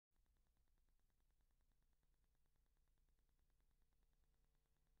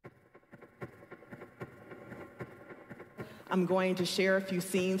I'm going to share a few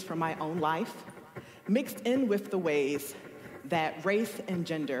scenes from my own life, mixed in with the ways that race and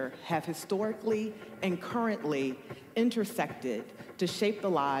gender have historically and currently intersected to shape the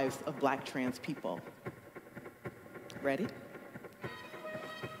lives of Black trans people. Ready?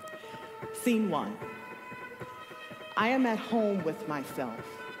 Scene 1. I am at home with myself.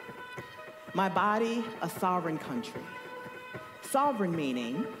 My body, a sovereign country. Sovereign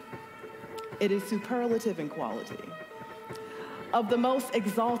meaning it is superlative in quality, of the most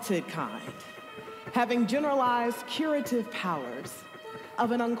exalted kind, having generalized curative powers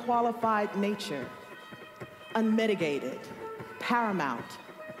of an unqualified nature, unmitigated, paramount,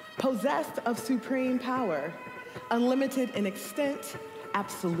 possessed of supreme power, unlimited in extent,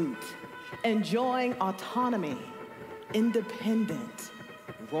 absolute, enjoying autonomy, independent,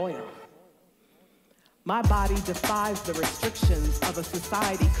 royal. My body defies the restrictions of a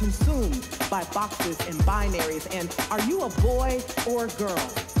society consumed by boxes and binaries and are you a boy or a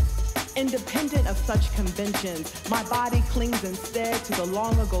girl? Independent of such conventions, my body clings instead to the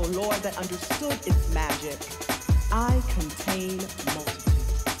long ago lore that understood its magic. I contain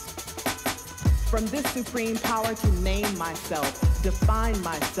multitudes. From this supreme power to name myself, define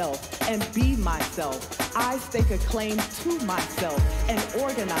myself, and be myself, I stake a claim to myself and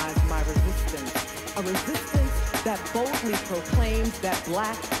organize my resistance. A resistance that boldly proclaims that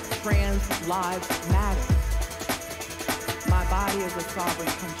Black trans lives matter. My body is a sovereign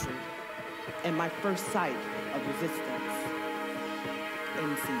country, and my first sight of resistance.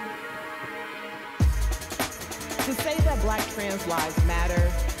 End scene. To say that Black trans lives matter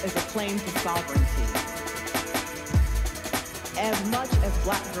is a claim to sovereignty. As much as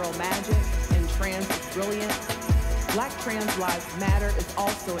Black girl magic and trans is brilliant, Black trans lives matter is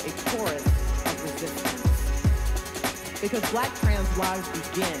also a chorus of resistance. Because Black trans lives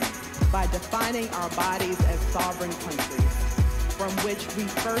begin by defining our bodies as sovereign countries, from which we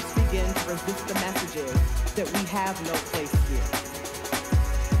first begin to resist the messages that we have no place here.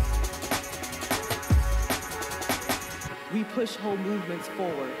 We push whole movements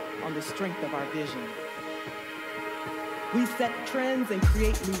forward on the strength of our vision. We set trends and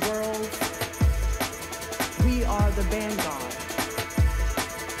create new worlds. We are the vanguard.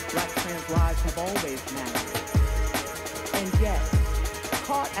 Black trans lives have always mattered. And yet,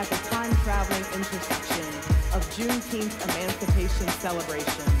 caught at the time-traveling intersection of Juneteenth Emancipation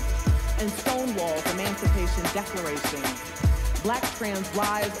Celebration and Stonewall's Emancipation Declaration, Black trans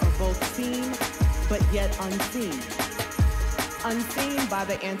lives are both seen, but yet unseen. Unseen by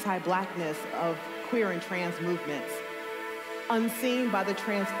the anti-Blackness of queer and trans movements. Unseen by the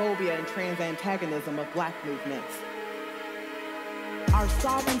transphobia and trans antagonism of Black movements. Our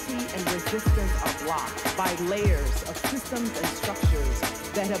sovereignty and resistance are blocked by layers of systems and structures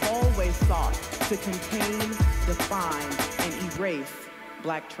that have always sought to contain, define, and erase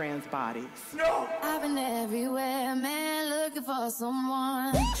Black trans bodies. No! I've been everywhere, man, looking for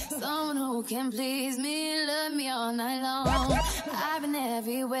someone who can please me, love me all night long. I've been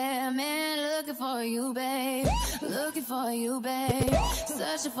everywhere, man, looking for you, babe. Looking for you, babe.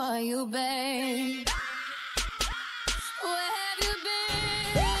 Searching for you, babe. Where have you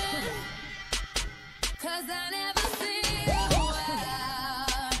been? 'Cause I never see you.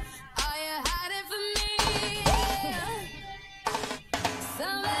 Are you hiding from me?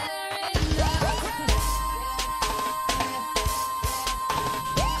 Somewhere in the crowd.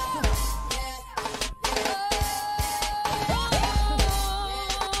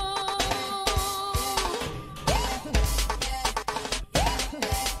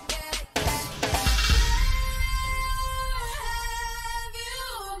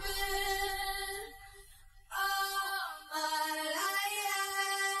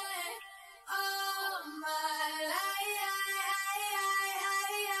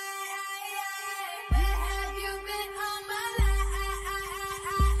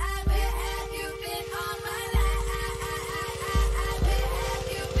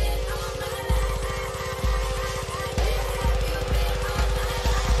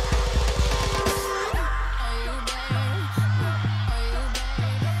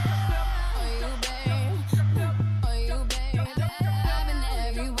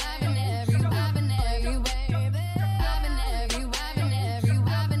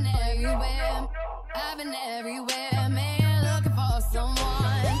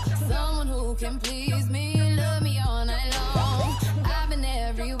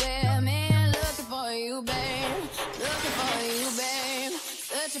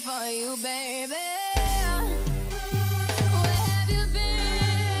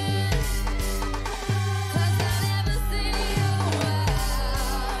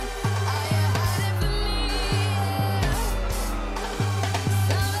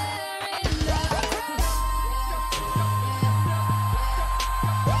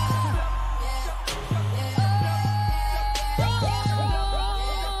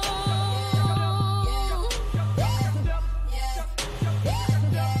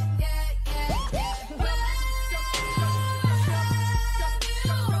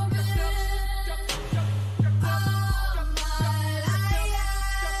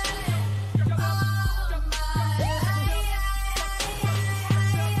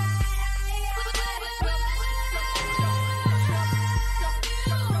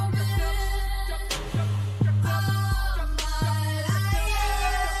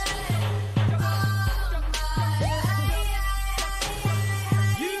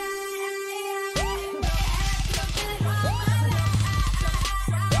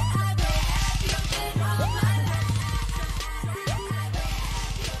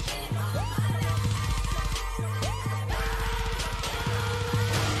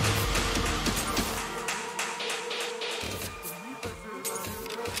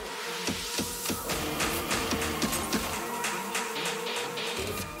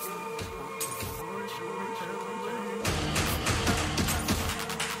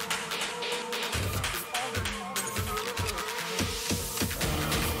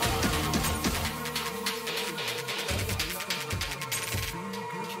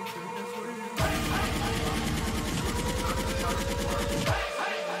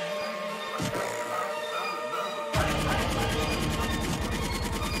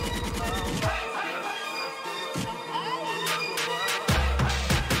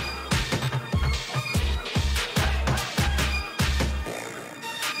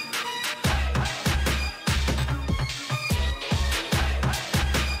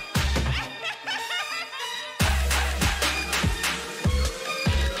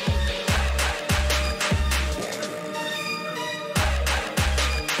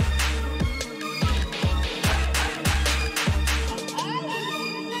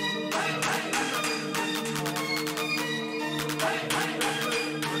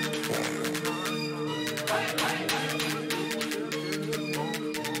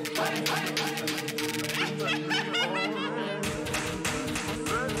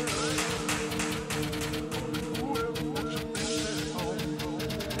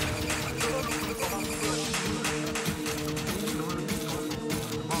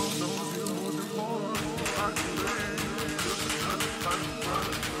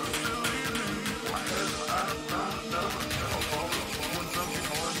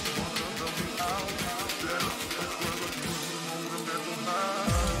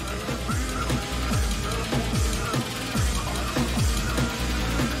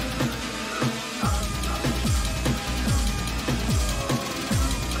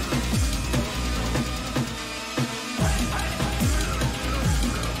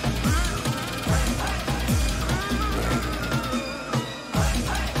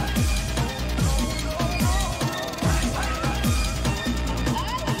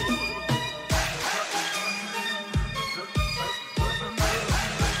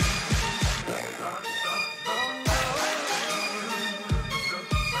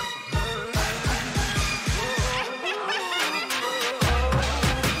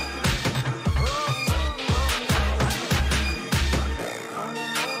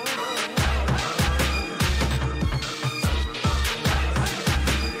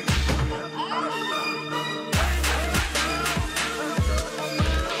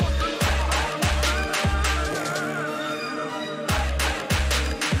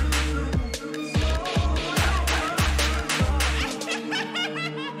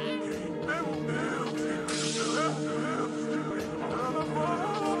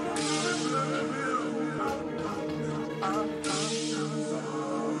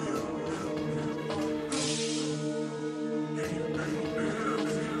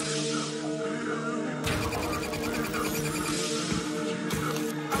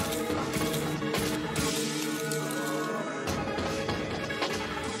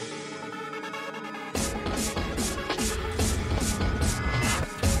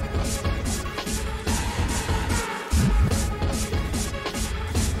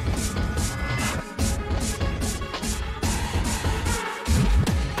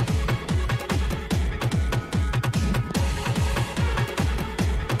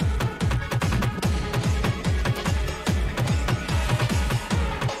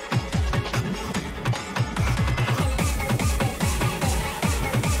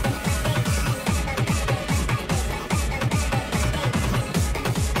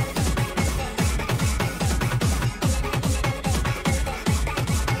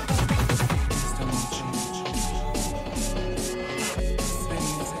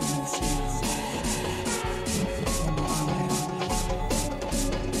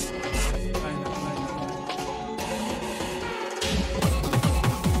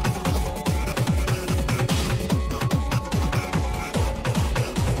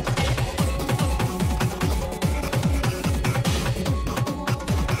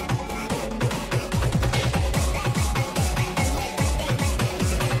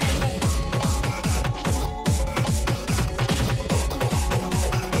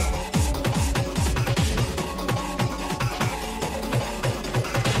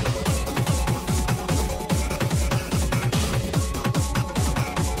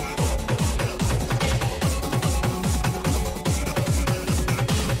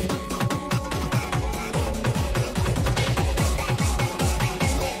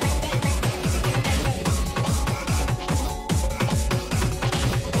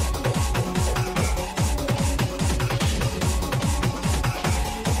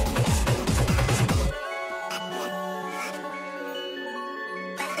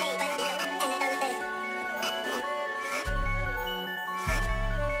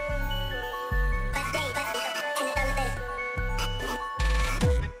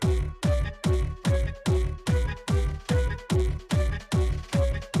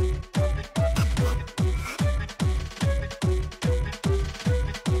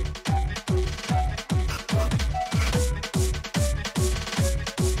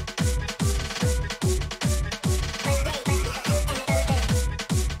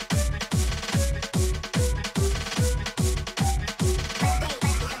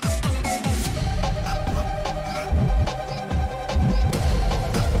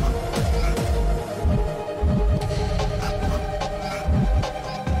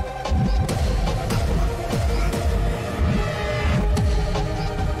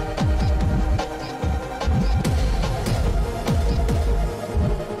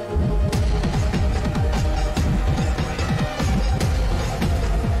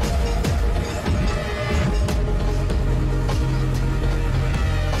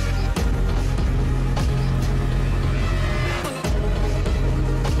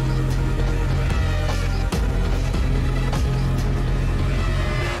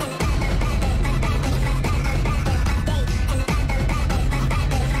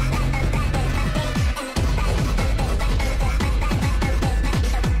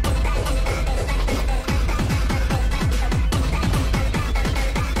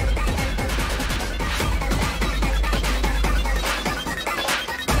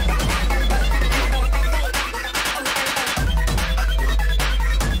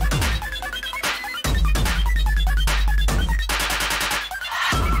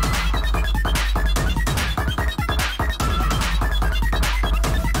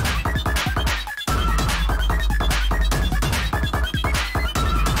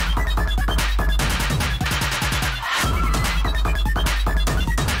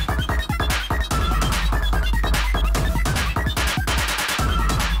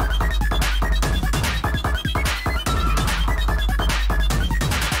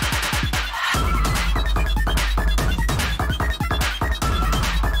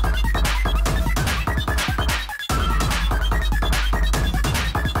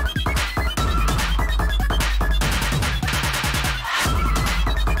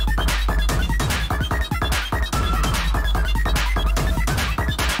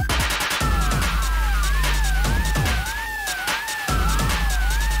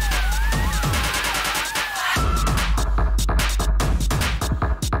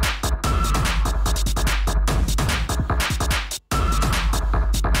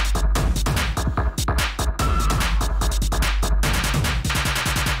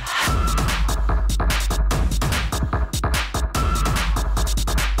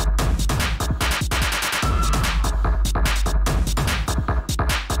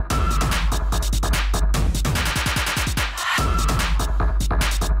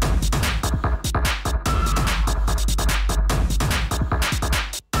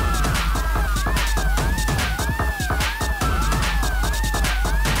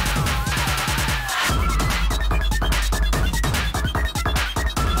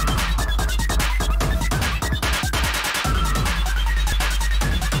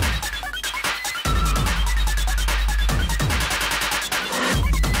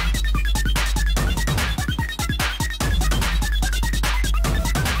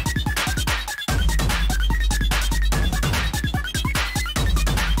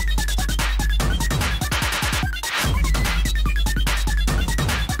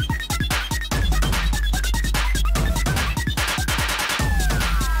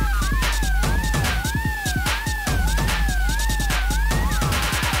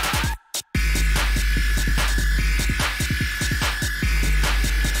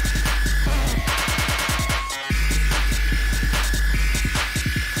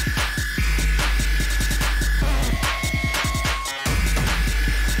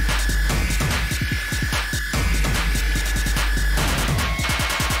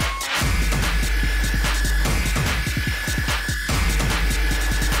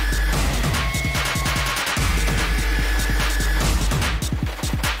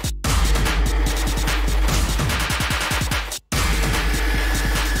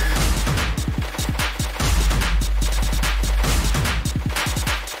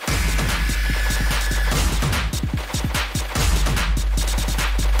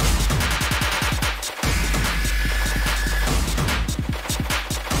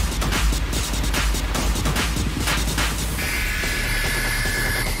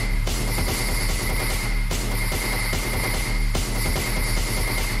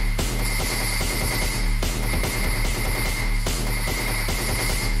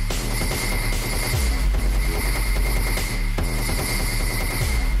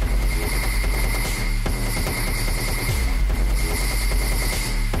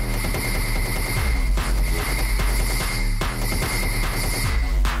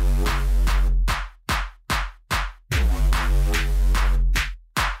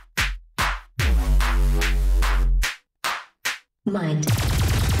 Mind.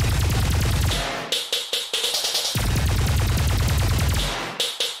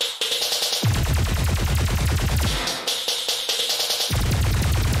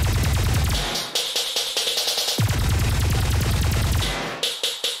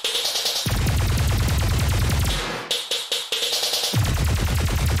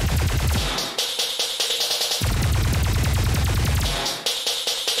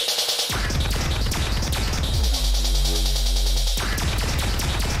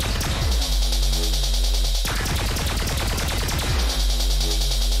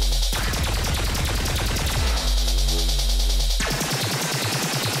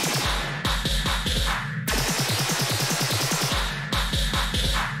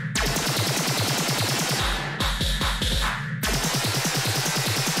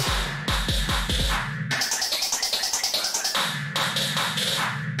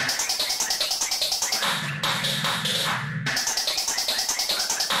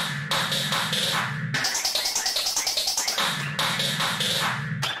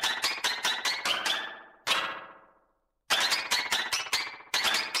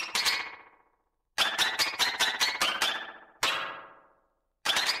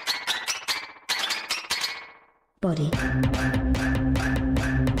 Body.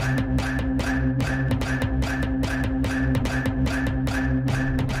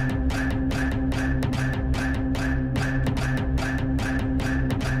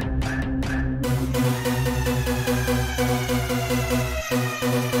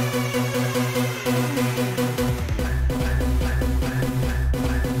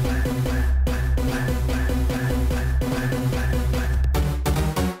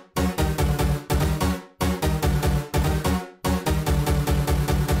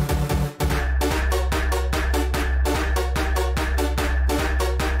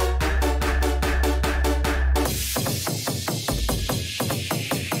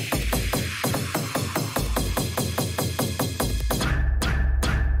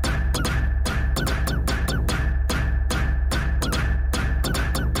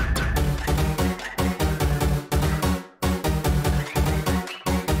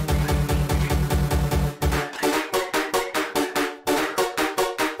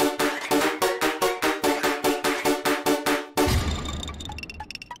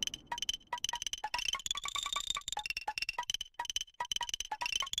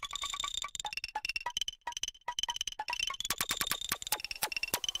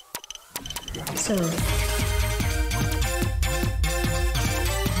 Soul.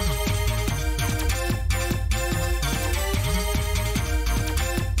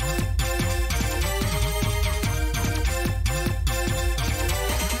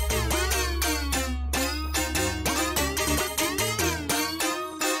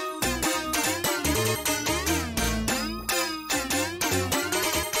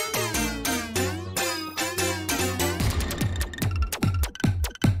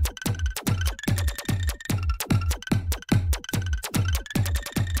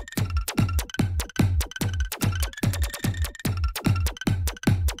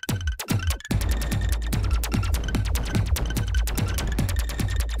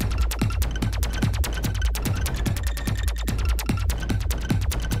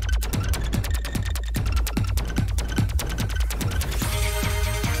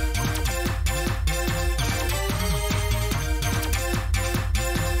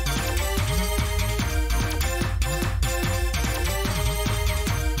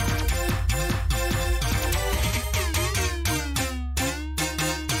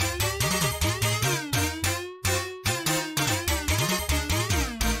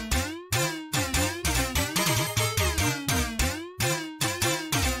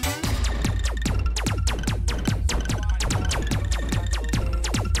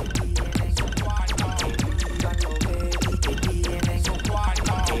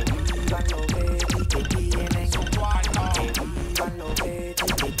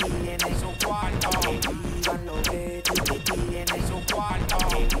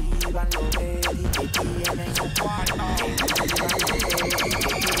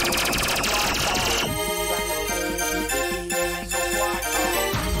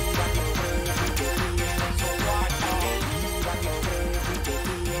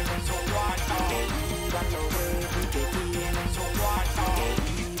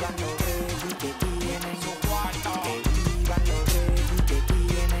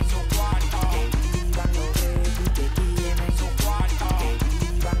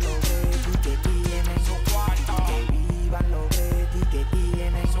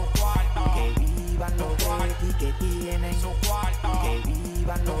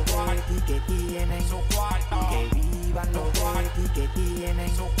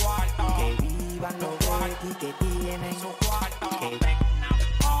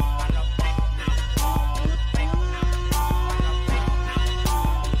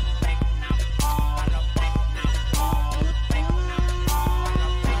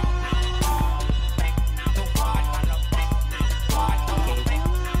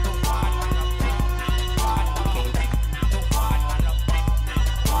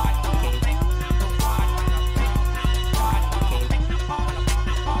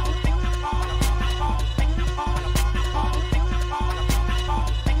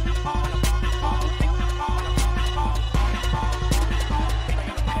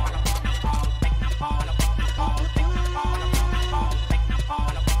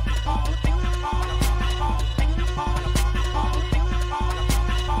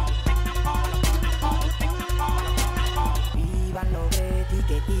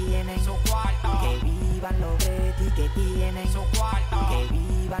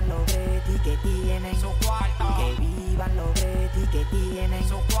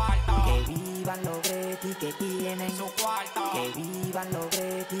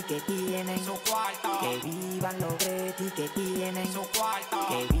 Betty que tienen su cuarto, que vivan los Betty que tienen su cuarto,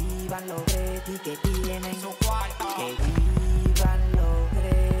 que vivan los Betty que tienen su cuarto, que vivan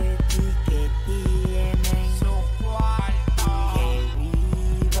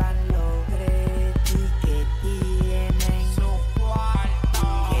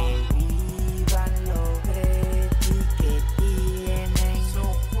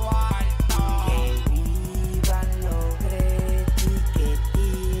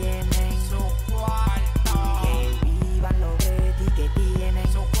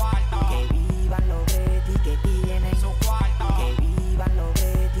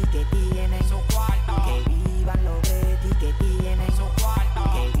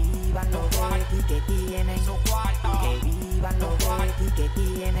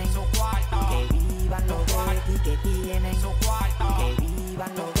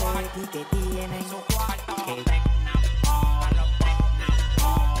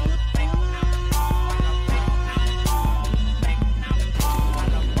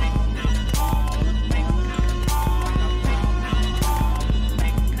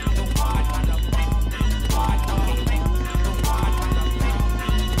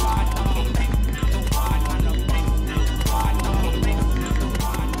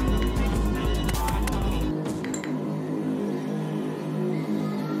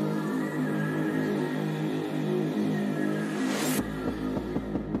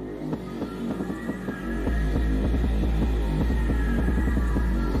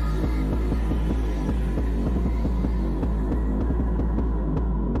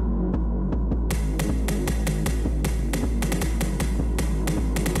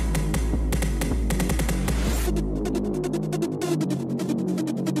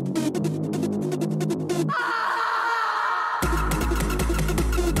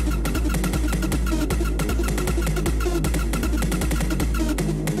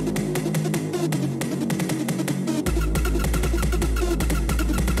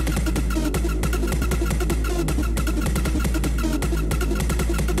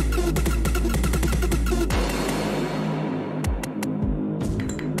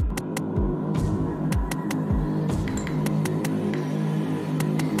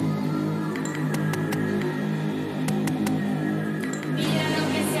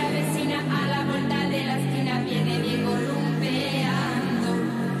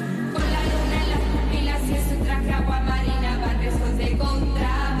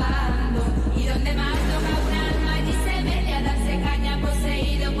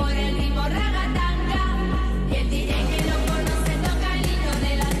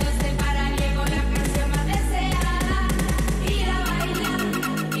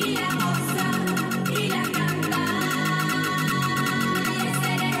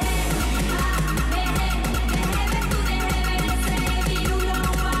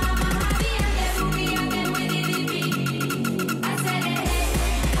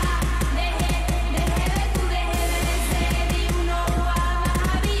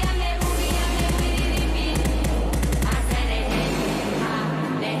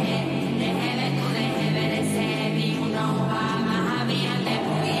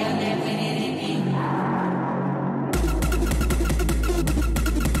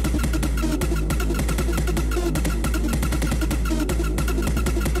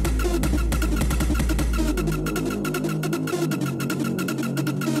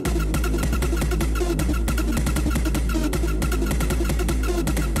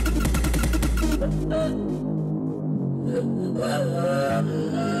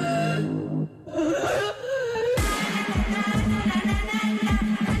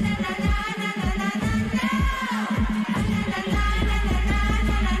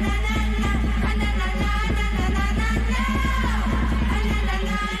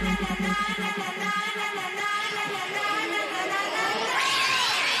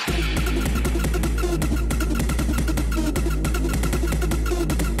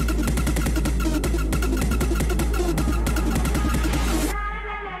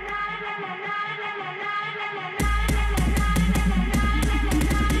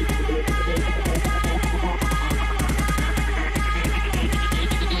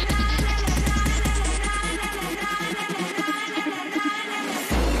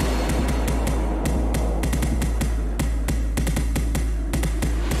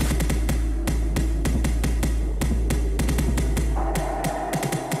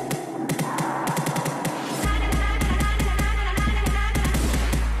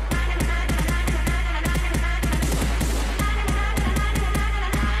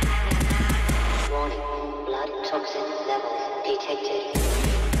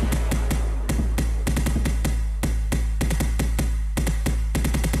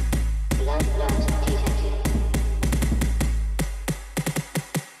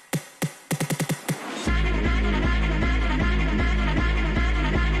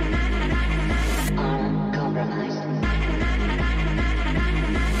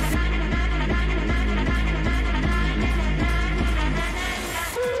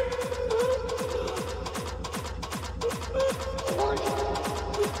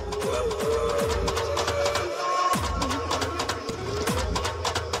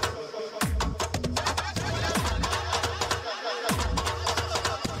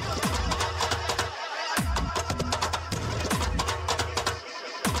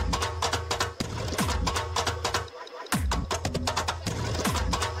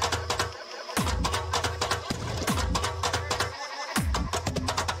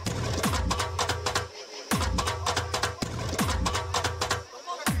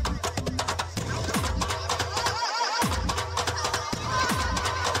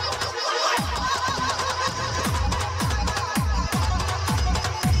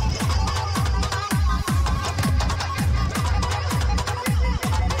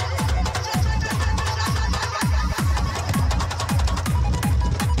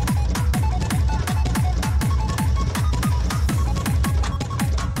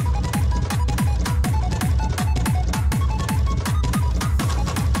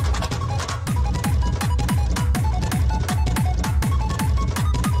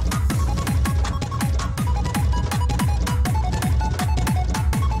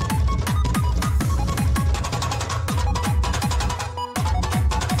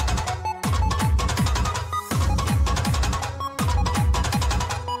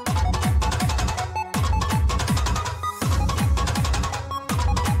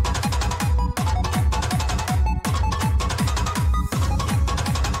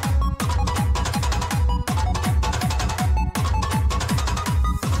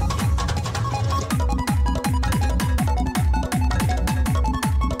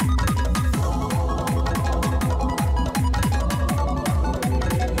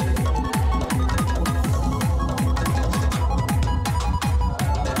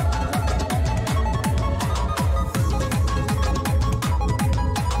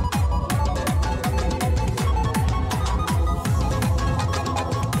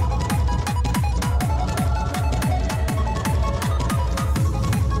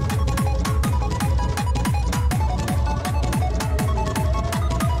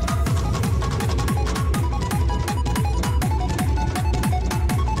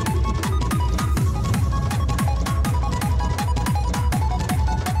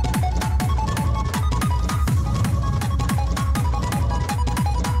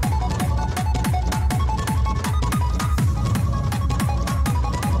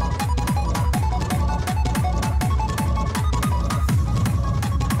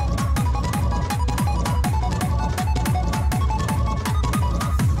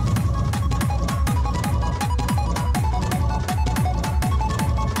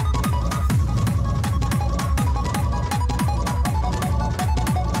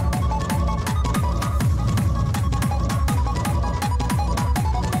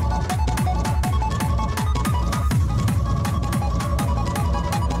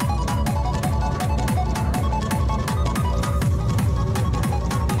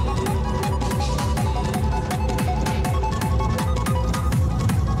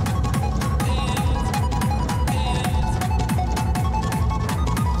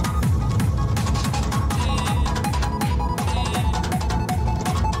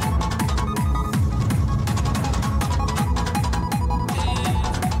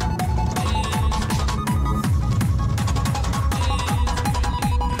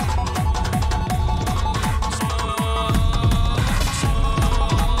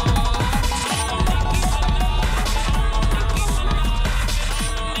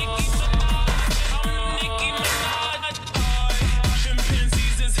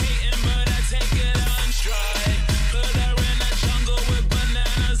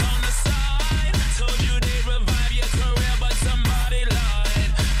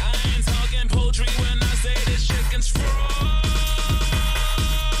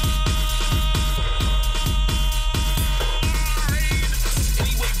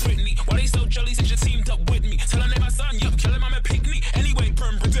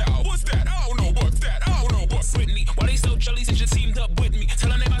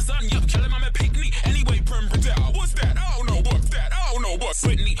Tell her name my son, yup, kill him, I'm a picnic. Anyway, Prim Bradell, what's that? I don't know what's that. I don't know what's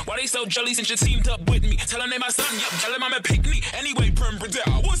Brittany. Why they so jelly since you teamed up with me? Tell her name my son, yup, kill him, I'm a picnic. Anyway, Prim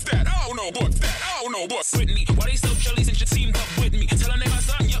Bradell, what's that? I don't know what's that. I don't know what's Brittany. Why they so jelly since you teamed up with me? Tell her name my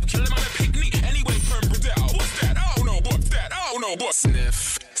son, yup, kill him, I'm a picnic. Anyway, Prim Bradell, what's that? I don't know what's that. I don't know what's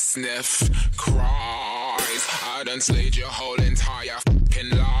Sniff, sniff, cries. I done slayed your whole entire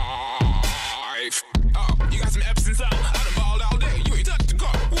fucking life. Oh, you got some Epsom salt. I done balled all day. You ain't touched the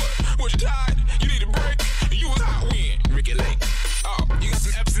car. What you tired? You need a break? You was hot when Ricky Lake. Oh, you got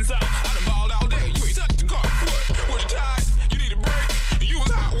some Epsom salt. I done balled all day. You ain't touched the car. What you tired? You need a break? You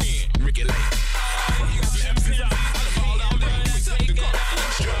was hot when Ricky Lake. Oh, you got some Epsom salt. I done balled all day. You ain't touched the car.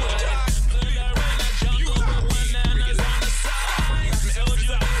 What you tired? You was hot when Ricky Lake. You got some Epsom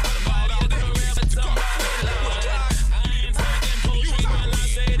salt. I done balled all day. You ain't touched the car. What you tired?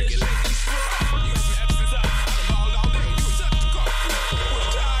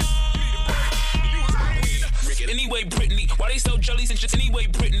 You was hot when Ricky Lake. Anyway, Brittany, why they so jelly and shit? Anyway,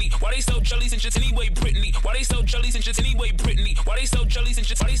 Brittany, why they so jelly and shit? Anyway, Brittany, why they so jelly and shit? Anyway, Brittany, why they so jelly and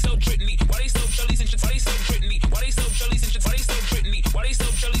shit? Why they so Brittany? Why they so jelly and shit? Why they so Brittany? Why they so jelly and shit? Why they so Brittany? Why they so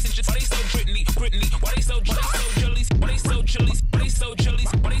jelly and shit? Why they so Brittany? Brittany, why they so jelly? Why they so jelly? Why they so jelly?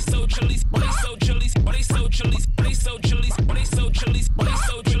 Why they so jelly? Why they so jelly? Why they so jelly? Why they so jelly? Why they so jelly? Why they so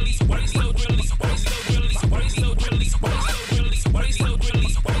jelly? Why they so jelly? Why they so jelly? Why they so jelly? Why they so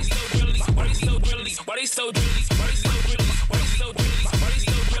jelly? Why they so jelly? Why they so jelly?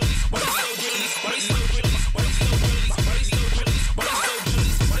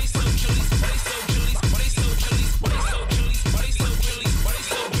 Why they so jelly? Why they so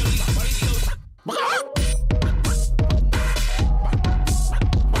jelly?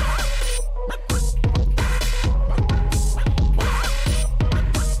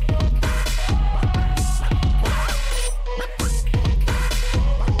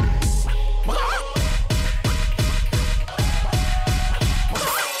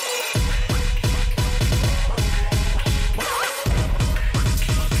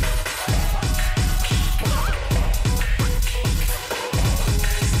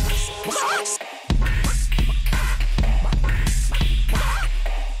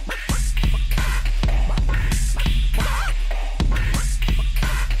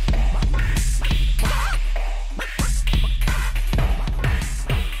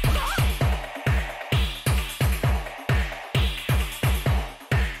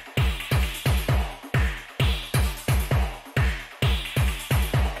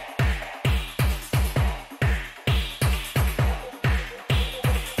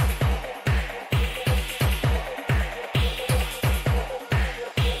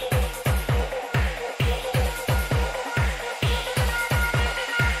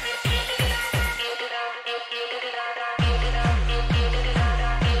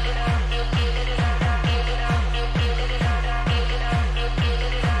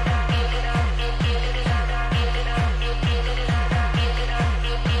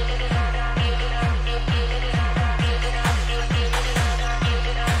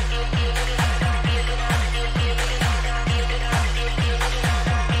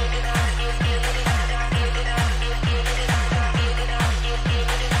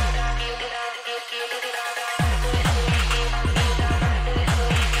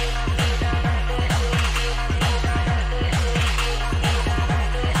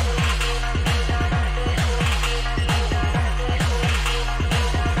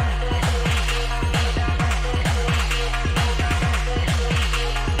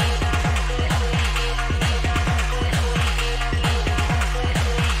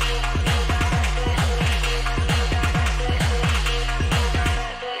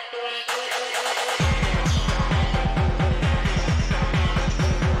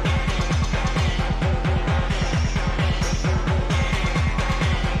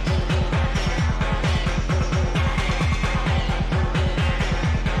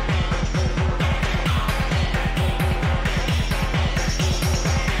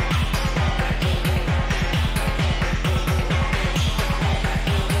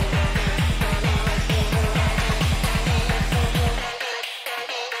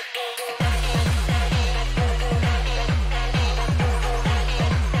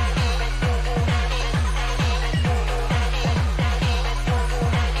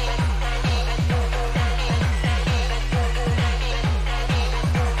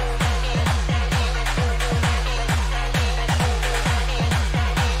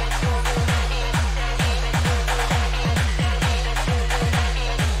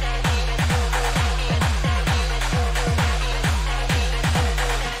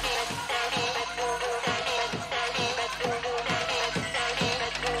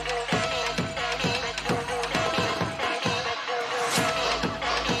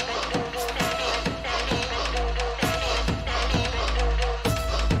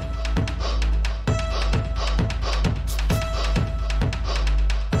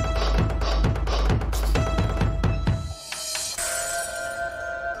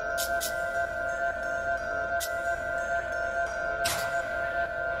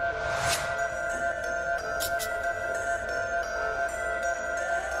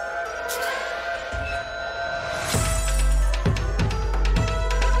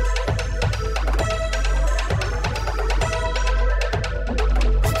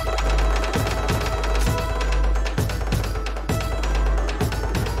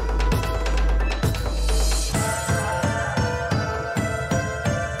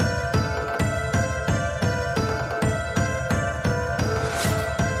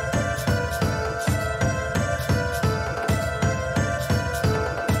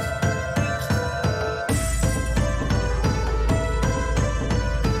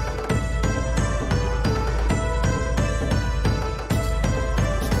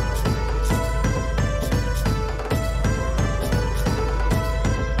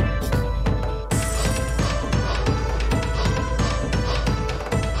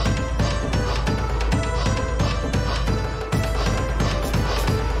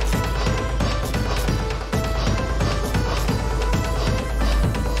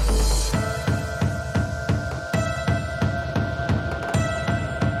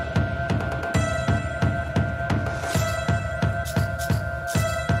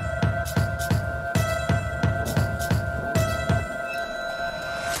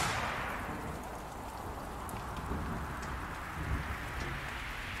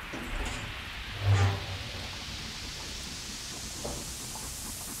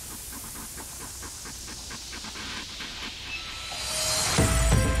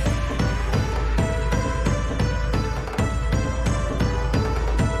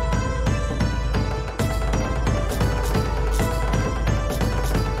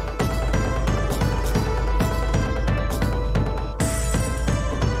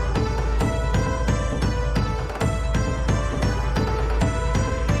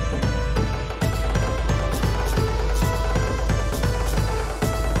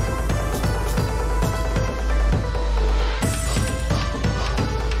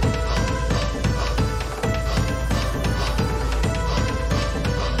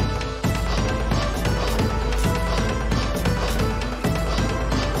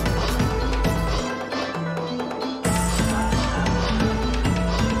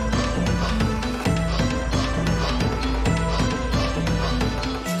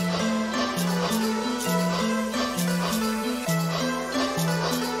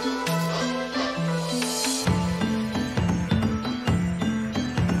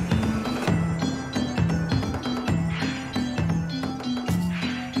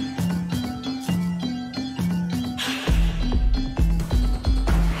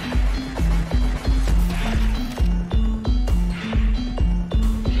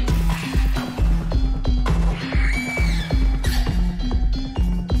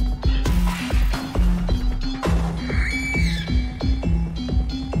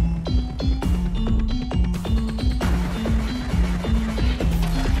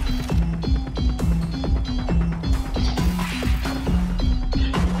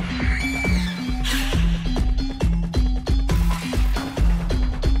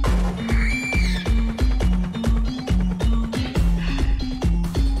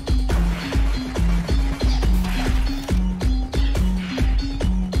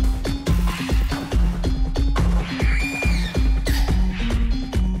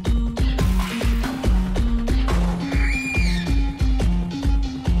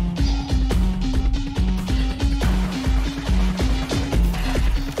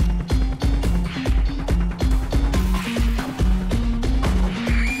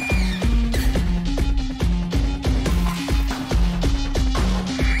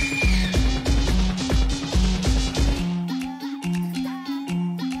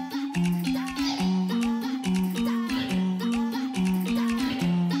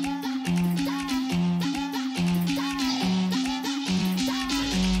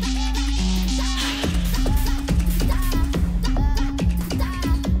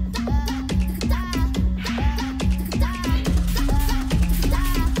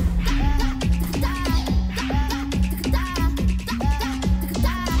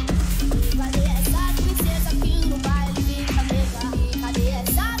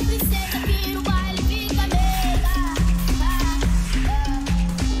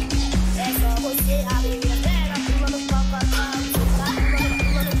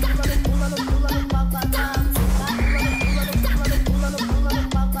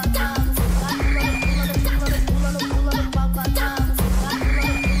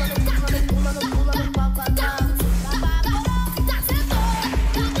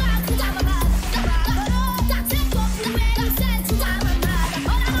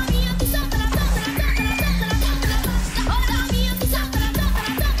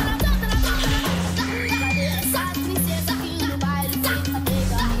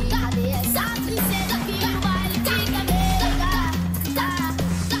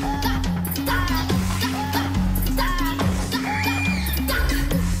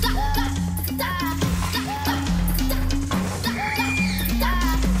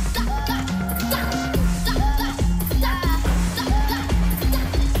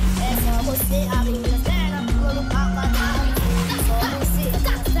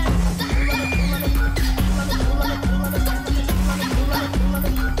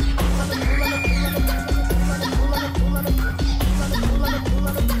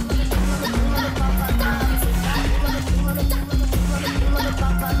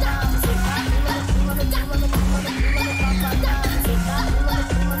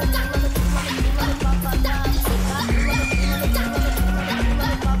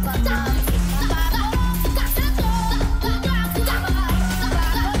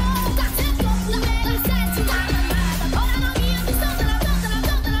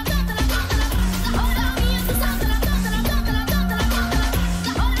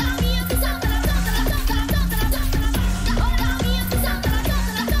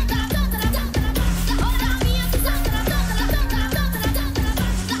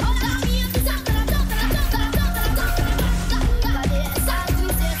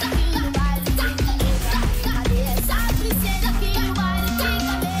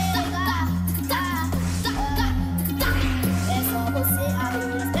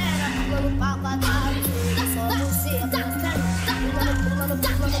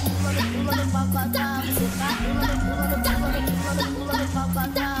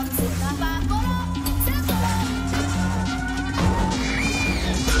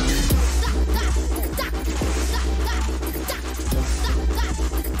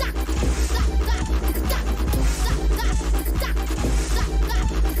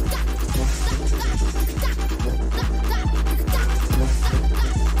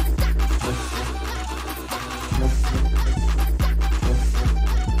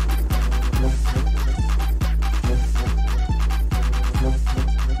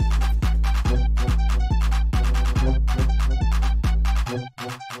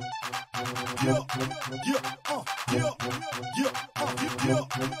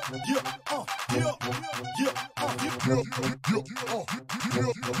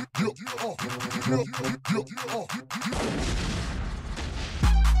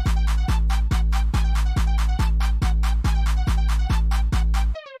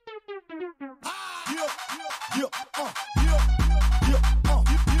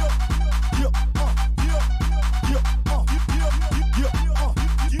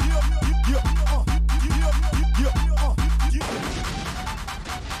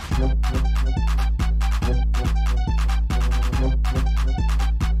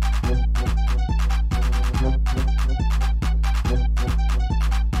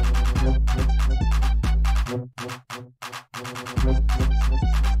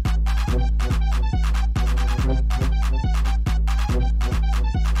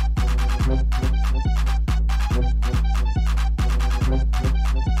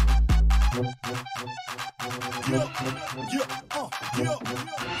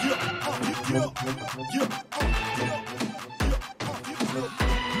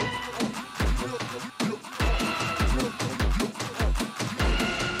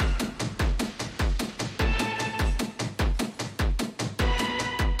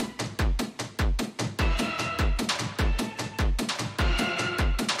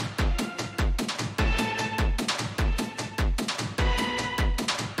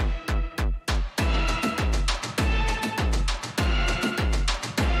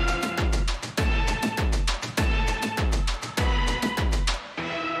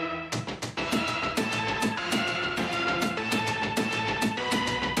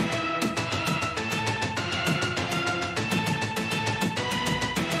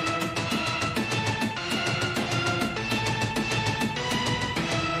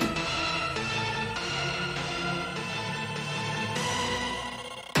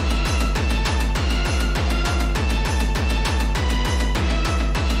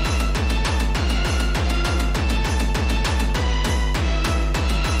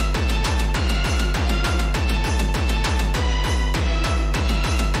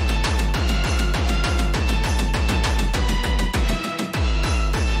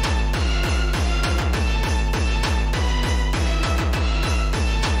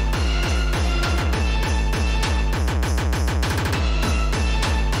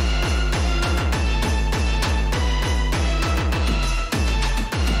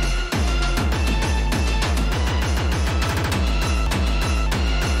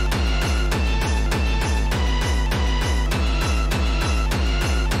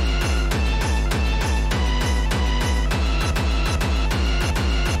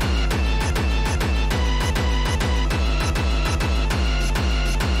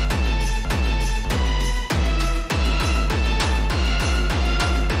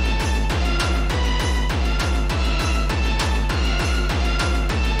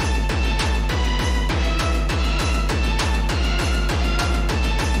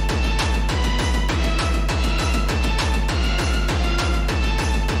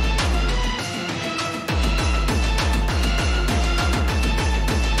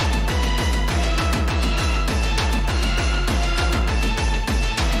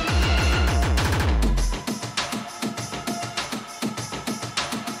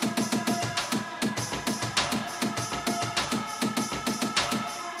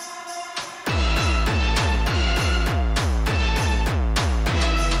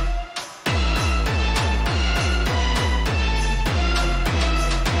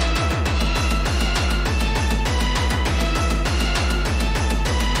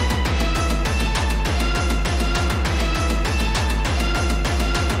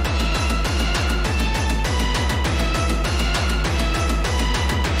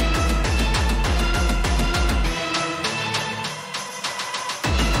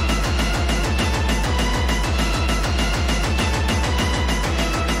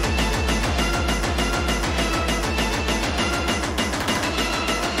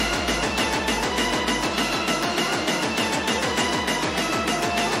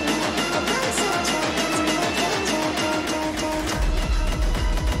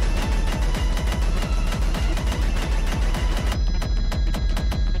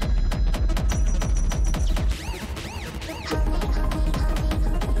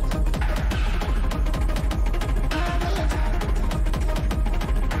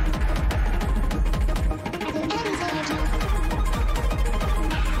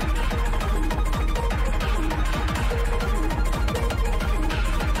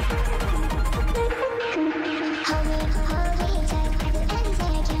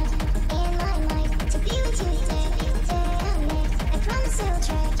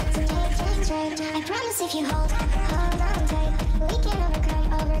 close if you hold on tight. We can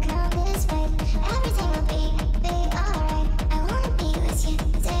overcome this fight. Everything will be alright. I wanna be with you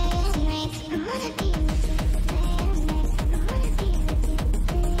day and night. I wanna be with you day and night. I wanna be with you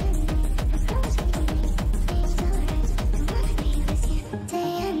day and night. I promise we can make things alright. I wanna be with you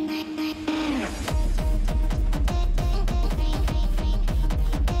day and night.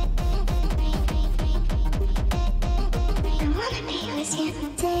 I wanna be with you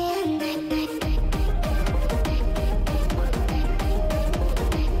day and night.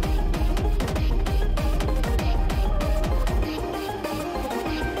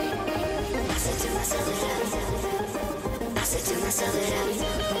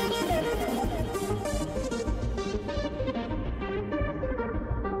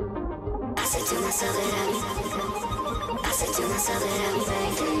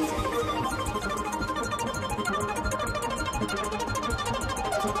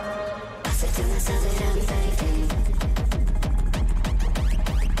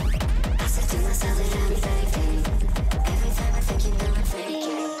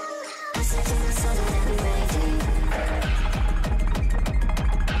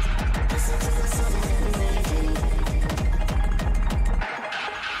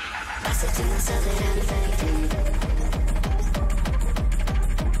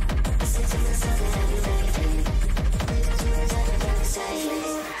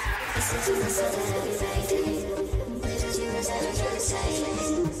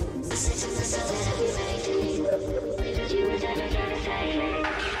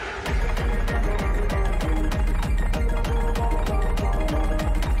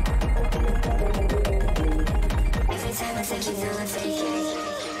 Every time I think you know